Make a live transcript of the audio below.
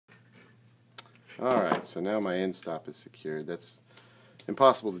Alright, so now my end stop is secured. That's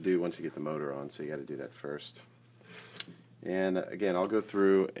impossible to do once you get the motor on, so you got to do that first. And again, I'll go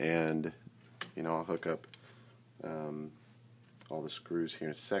through and I'll hook up all the screws here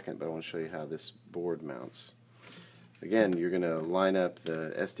in a second, but I want to show you how this board mounts. Again, you're going to line up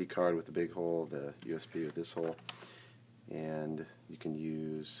the SD card with the big hole, the USB with this hole, and you can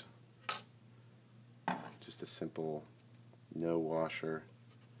use just a simple no washer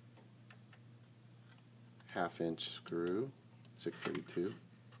 1/2-inch screw, 632,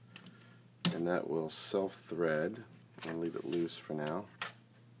 and that will self-thread. I'm going to leave it loose for now.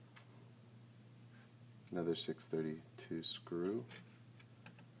 Another 632 screw.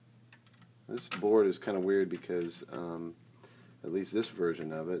 This board is kind of weird because at least this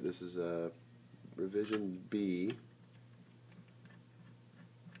version of it, this is a revision B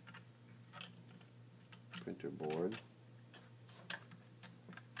printer board,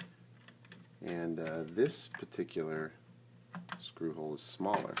 and this particular screw hole is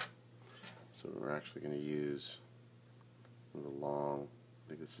smaller, so we're actually going to use the long, I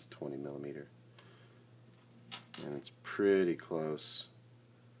think this is 20 millimeter, and it's pretty close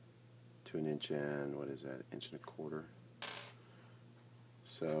to 1 inch and, what is that, 1.25 inches.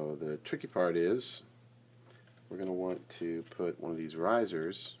 So the tricky part is we're going to want to put one of these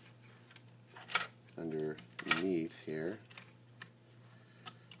risers underneath here.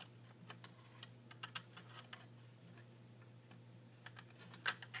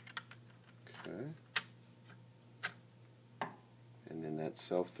 Okay. And then that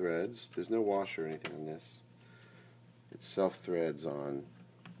self-threads. There's no washer or anything on this. It self-threads on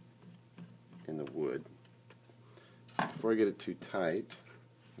in the wood. Before I get it too tight,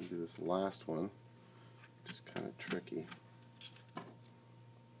 I'm going to do this last one, which is kind of tricky. I'm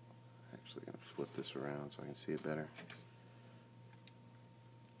actually going to flip this around so I can see it better.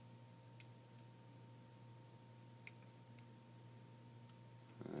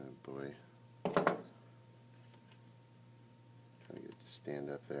 Oh boy. Trying to get it to stand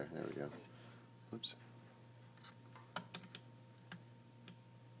up there. There we go. Whoops.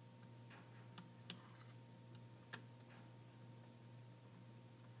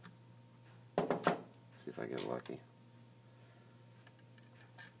 See if I get lucky.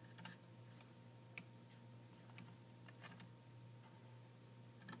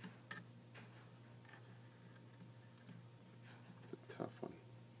 It's a tough one.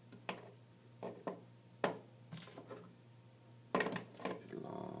 These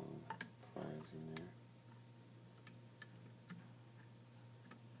long pliers in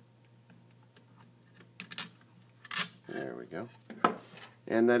there. There we go.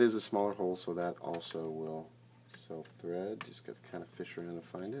 And that is a smaller hole, so that also will self-thread. Just got to kind of fish around to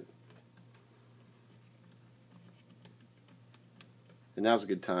find it. And now's a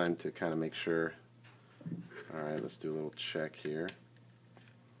good time to kind of make sure. Alright, let's do a little check here.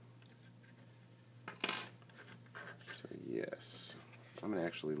 So yes, I'm going to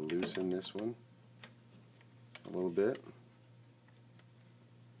actually loosen this one a little bit.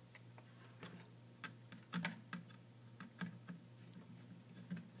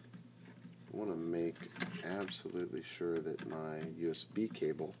 I want to make absolutely sure that my USB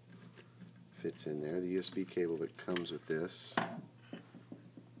cable fits in there. The USB cable that comes with this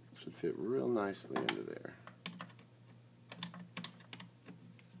should fit real nicely into there.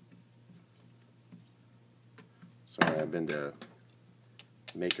 Sorry, I've been to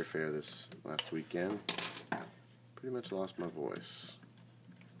Maker Faire this last weekend. Pretty much lost my voice.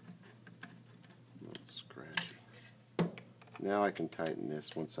 A little scratchy. Now I can tighten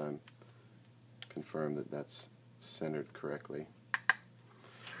this once I'm confirmed that that's centered correctly.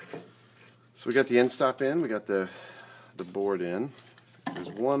 So we got the end stop in, we got the board in. There's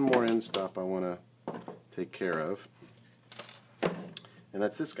one more end stop I want to take care of, and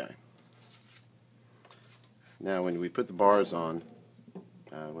that's this guy. Now when we put the bars on,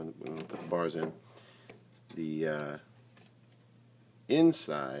 when we put the bars in, the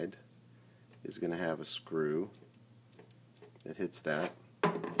inside is going to have a screw that hits that.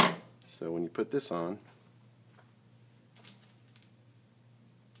 So when you put this on,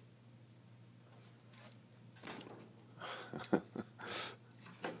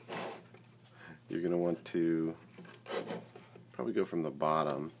 you're going to want to probably go from the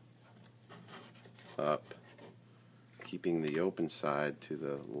bottom up, keeping the open side to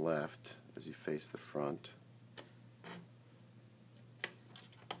the left as you face the front.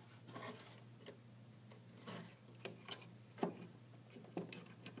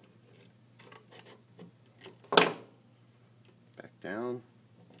 Down,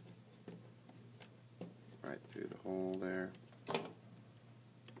 right through the hole there.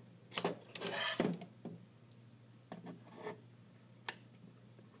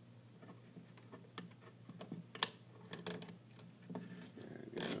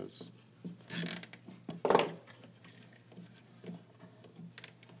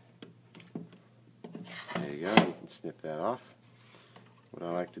 you go, you can snip that off. What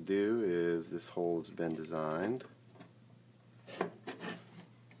I like to do is, this hole has been designed to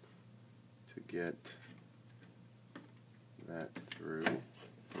get that through.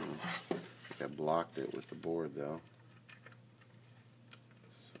 I think I blocked it with the board though,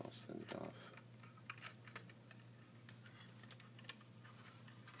 so I'll send it off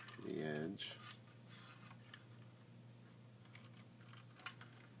to the edge.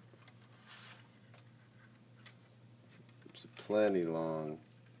 It's a plenty long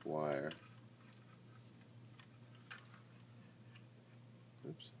wire.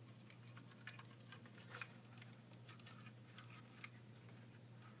 Oops.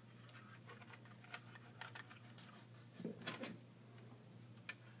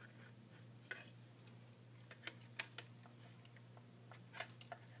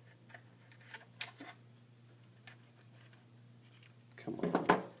 Come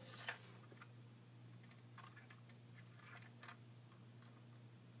on.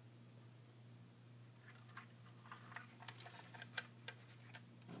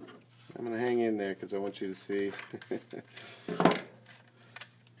 I'm going to hang in there because I want you to see it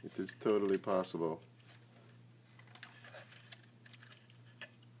is totally possible.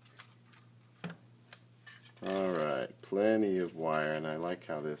 Alright, plenty of wire, and I like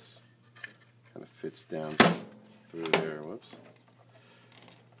how this kind of fits down through there. Whoops.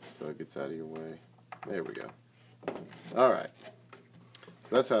 So it gets out of your way. There we go. Alright,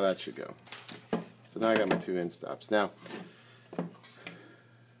 so that's how that should go. So now I got my two end stops. Now,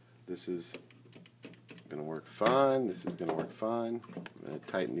 this is going to work fine. This is going to work fine. I'm going to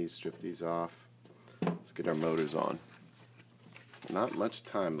tighten these, strip these off. Let's get our motors on. Not much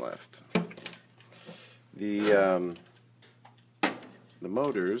time left. The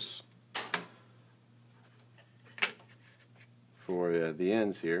motors for the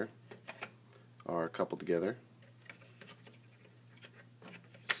ends here are coupled together.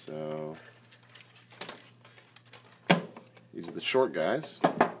 So these are the short guys.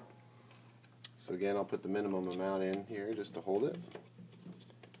 So again, I'll put the minimum amount in here just to hold it.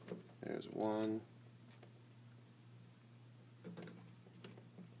 There's one.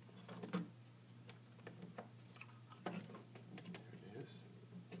 There it is.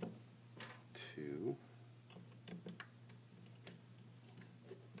 Two.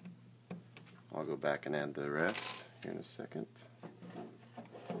 I'll go back and add the rest here in a second.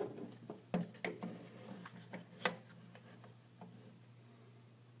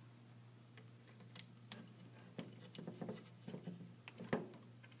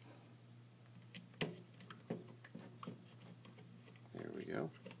 Go.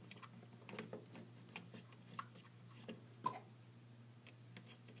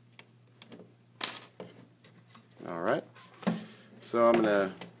 Alright, so I'm going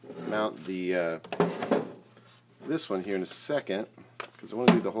to mount the this one here in a second because I want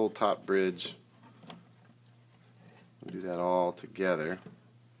to do the whole top bridge. I'll do that all together.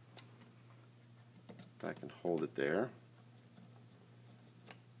 I can hold it there.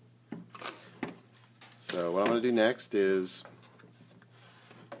 So what I'm going to do next is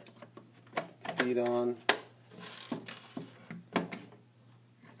feed on.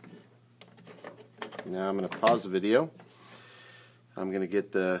 Now I'm going to pause the video. I'm going to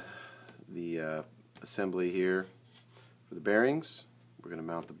get the assembly here for the bearings. We're going to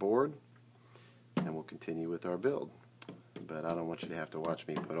mount the board, and we'll continue with our build. But I don't want you to have to watch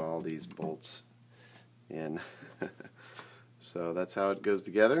me put all these bolts in. So that's how it goes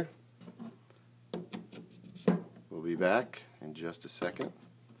together. We'll be back in just a second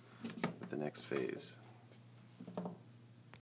with the next phase.